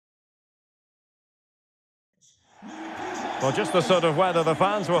Well, just the sort of weather the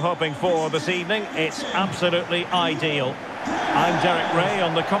fans were hoping for this evening. It's absolutely ideal. I'm Derek Ray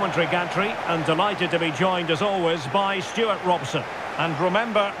on the commentary gantry and delighted to be joined as always by Stuart Robson. And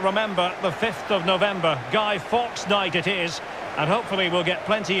remember, the 5th of November, Guy Fawkes night it is, and hopefully we'll get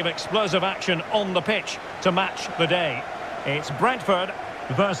plenty of explosive action on the pitch to match the day. It's Brentford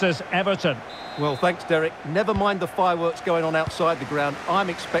versus Everton. Well, thanks, Derek. Never mind the fireworks going on outside the ground. I'm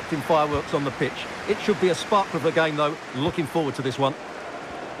expecting fireworks on the pitch. It should be a sparkle of a game, though. Looking forward to this one.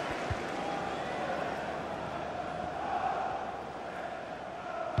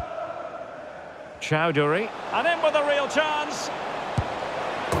 Chowdhury, and in with a real chance.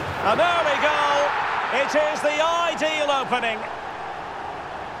 An early goal. It is the ideal opening.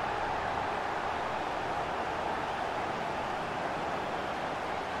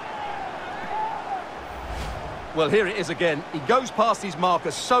 Well, here it is again. He goes past his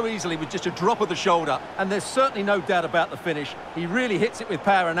marker so easily with just a drop of the shoulder, and there's certainly no doubt about the finish. He really hits it with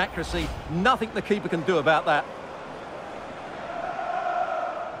power and accuracy. Nothing the keeper can do about that.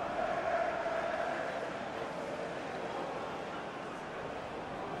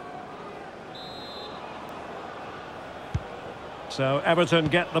 So Everton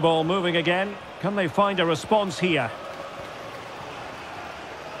get the ball moving again. Can they find a response here?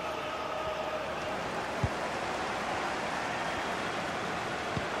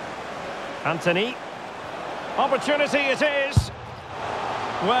 Anthony. Opportunity it is.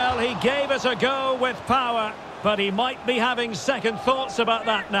 Well, he gave it a go with power, but he might be having second thoughts about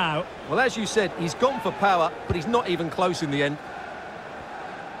that now. Well, as you said, he's gone for power, but he's not even close in the end.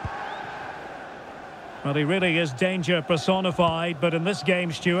 Well, he really is danger personified, but in this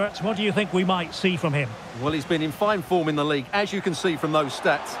game, Stuart, what do you think we might see from him? Well, he's been in fine form in the league, as you can see from those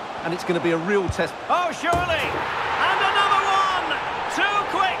stats, and it's going to be a real test. Oh, surely! And another one! 2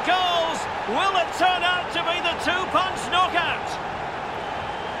 quick goals! Will it turn out to be the two-punch knockout?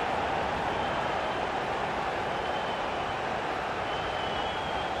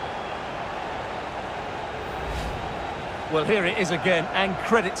 Well, here it is again, and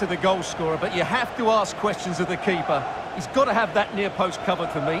credit to the goal scorer, but you have to ask questions of the keeper. He's got to have that near post covered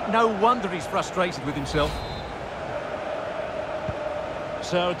for me. No wonder he's frustrated with himself.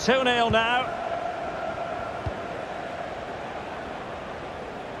 So 2-0 now.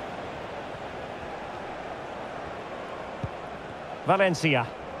 Valencia.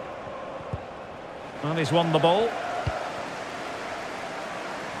 And he's won the ball.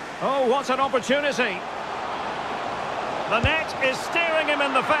 Oh, what an opportunity. The net is staring him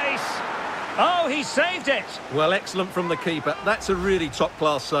in the face. Oh, he saved it. Well, excellent from the keeper. That's a really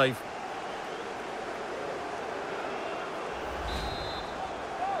top-class save.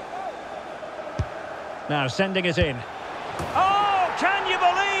 Now sending it in. Oh, can you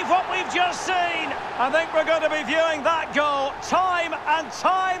believe what we've just seen? I think we're going to be viewing that goal time and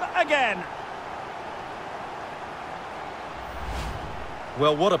time again.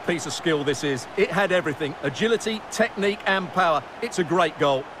 Well, what a piece of skill this is. It had everything. Agility, technique and power. It's a great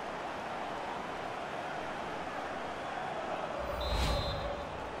goal.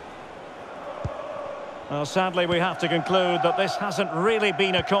 Well, sadly, we have to conclude that this hasn't really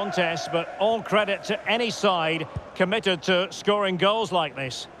been a contest, but all credit to any side committed to scoring goals like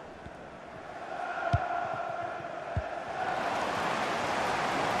this.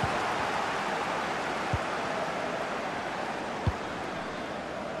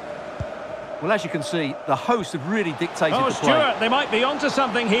 Well, as you can see, the hosts have really dictated the play. Stuart, they might be onto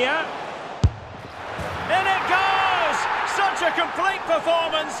something here. In it goes! Such a complete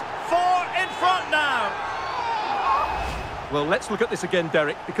performance. 4 in front now. Well, let's look at this again,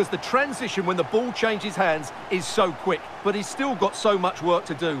 Derek, because the transition when the ball changes hands is so quick, but he's still got so much work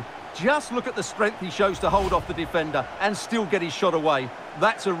to do. Just look at the strength he shows to hold off the defender and still get his shot away.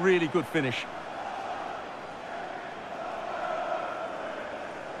 That's a really good finish.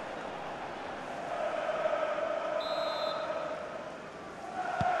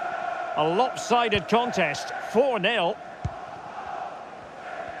 A lopsided contest, 4-0.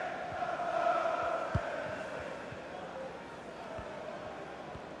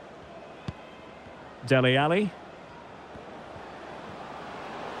 Dele Alli.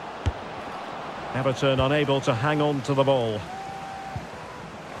 Everton unable to hang on to the ball.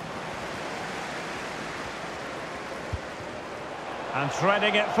 And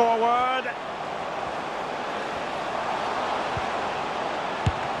threading it forward.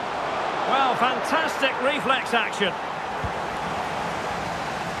 Well, fantastic reflex action.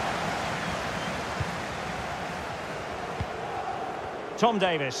 Tom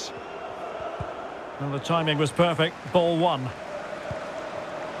Davis. Well, the timing was perfect. Ball 1.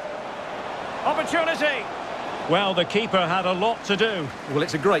 Opportunity. Well, the keeper had a lot to do. Well,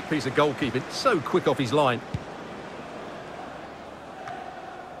 it's a great piece of goalkeeping. So quick off his line.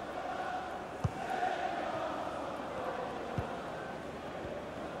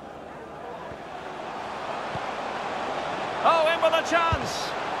 Oh, in with a chance.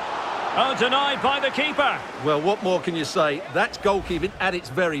 Oh, denied by the keeper. Well, what more can you say? That's goalkeeping at its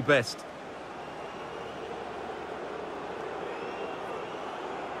very best.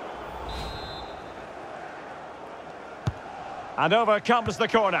 And over comes the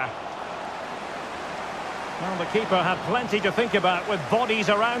corner. Well, the keeper had plenty to think about with bodies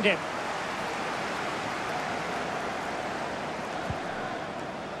around him.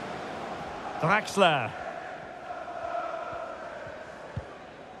 Draxler.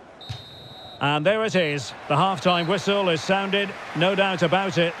 And there it is. The half-time whistle is sounded. No doubt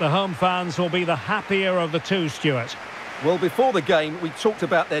about it, the home fans will be the happier of the two, Stuart. Well, before the game, we talked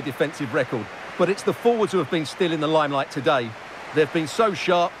about their defensive record. But it's the forwards who have been still in the limelight today. They've been so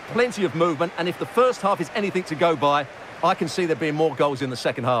sharp, plenty of movement, and if the first half is anything to go by, I can see there being more goals in the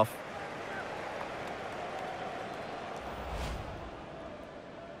second half.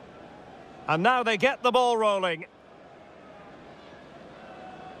 And now they get the ball rolling.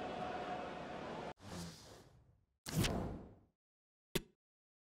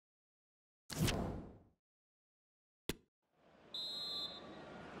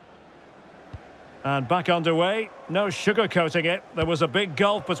 And back underway, no sugarcoating it. There was a big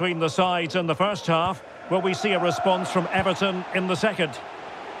gulf between the sides in the first half. Will we see a response from Everton in the second?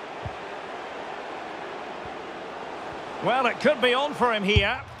 Well, it could be on for him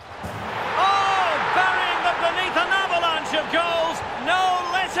here. Oh, burying them beneath an avalanche of goals. No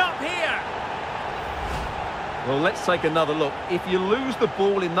let up here. Well, let's take another look. If you lose the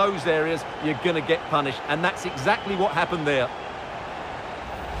ball in those areas, you're going to get punished. And that's exactly what happened there.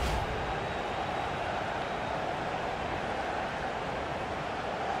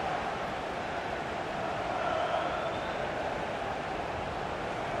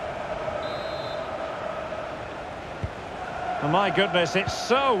 Oh, my goodness, it's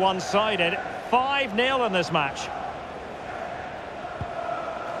so one-sided. 5-0 in this match.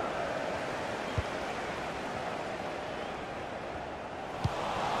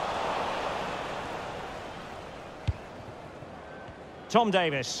 Tom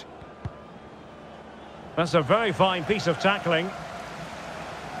Davis. That's a very fine piece of tackling.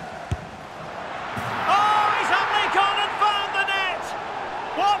 Oh, he's only gone and found the net!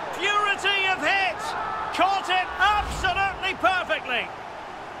 What purity of hit! Caught it absolutely perfectly.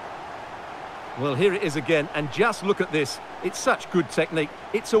 Well, here it is again, and just look at this. It's such good technique.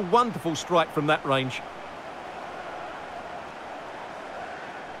 It's a wonderful strike from that range.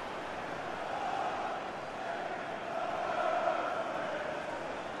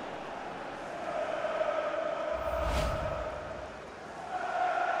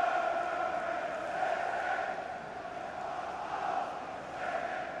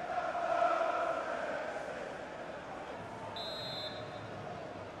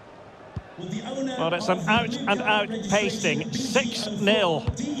 Well, it's an out-and-out pasting.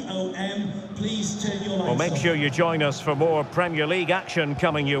 6-0. Well, make sure you join us for more Premier League action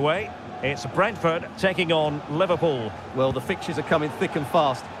coming your way. It's Brentford taking on Liverpool. Well, the fixtures are coming thick and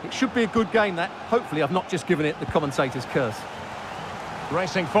fast. It should be a good game, that. Hopefully, I've not just given it the commentator's curse.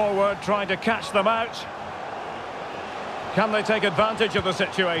 Racing forward, trying to catch them out. Can they take advantage of the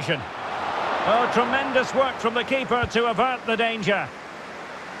situation? Oh, tremendous work from the keeper to avert the danger.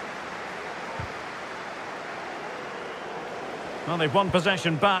 Well, they've won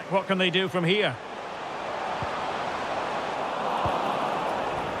possession back. What can they do from here?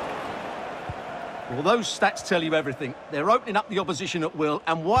 Well, those stats tell you everything. They're opening up the opposition at will,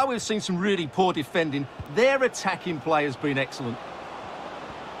 and while we've seen some really poor defending, their attacking play has been excellent.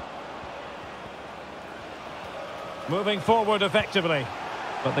 Moving forward effectively,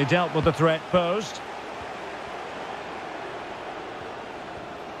 but they dealt with the threat posed.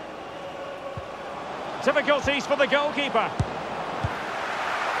 Difficulties for the goalkeeper.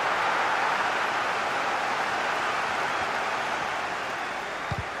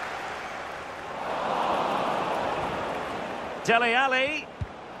 Dele Alli.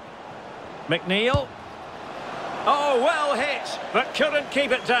 McNeil. Oh, well hit, but couldn't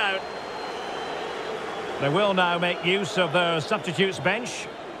keep it down. They will now make use of their substitutes bench.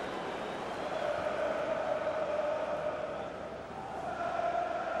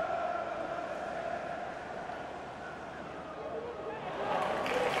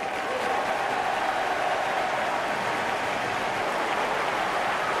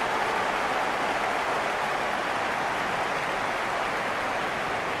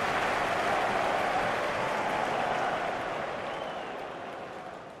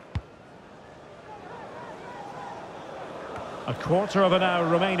 A quarter of an hour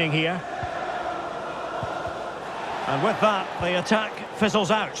remaining here. And with that, the attack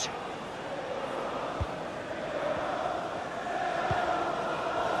fizzles out.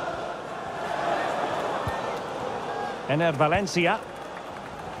 Ener Valencia,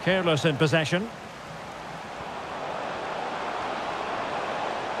 careless in possession.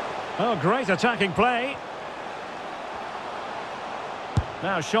 Oh, great attacking play.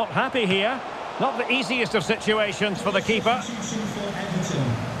 Now shot happy here. Not the easiest of situations for the keeper.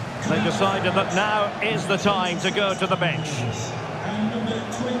 They decided that now is the time to go to the bench. And number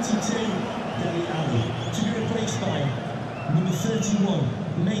 22, Dele Alli, to be replaced by number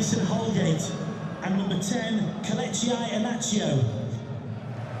 31, Mason Holgate, and number 10, Kelechi Iheanacho.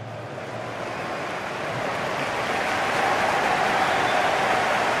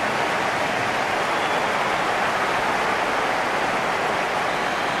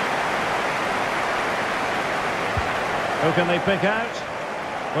 Who can they pick out?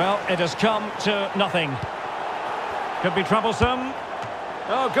 Well, it has come to nothing. Could be troublesome.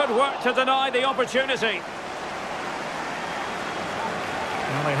 Oh, good work to deny the opportunity.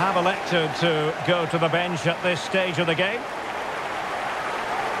 Well, they have elected to go to the bench at this stage of the game.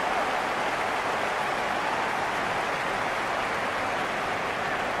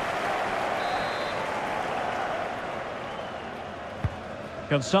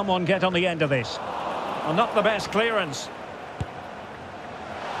 Can someone get on the end of this? Well, not the best clearance.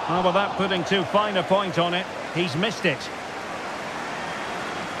 Oh, without putting too fine a point on it, he's missed it.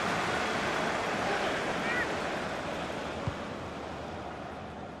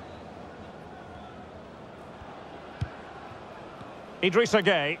 Idrissa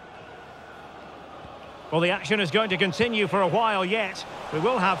Gueye. Well, the action is going to continue for a while yet. We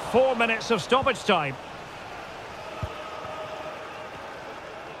will have 4 minutes of stoppage time.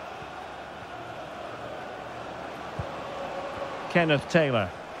 Kenneth Taylor.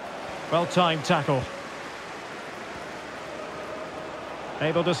 Well-timed tackle.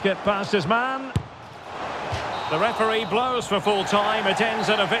 Able to skip past his man. The referee blows for full time. It ends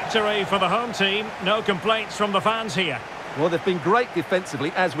at a victory for the home team. No complaints from the fans here. Well, they've been great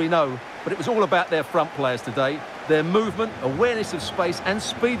defensively, as we know, but it was all about their front players today. Their movement, awareness of space and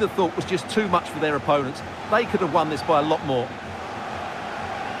speed of thought was just too much for their opponents. They could have won this by a lot more.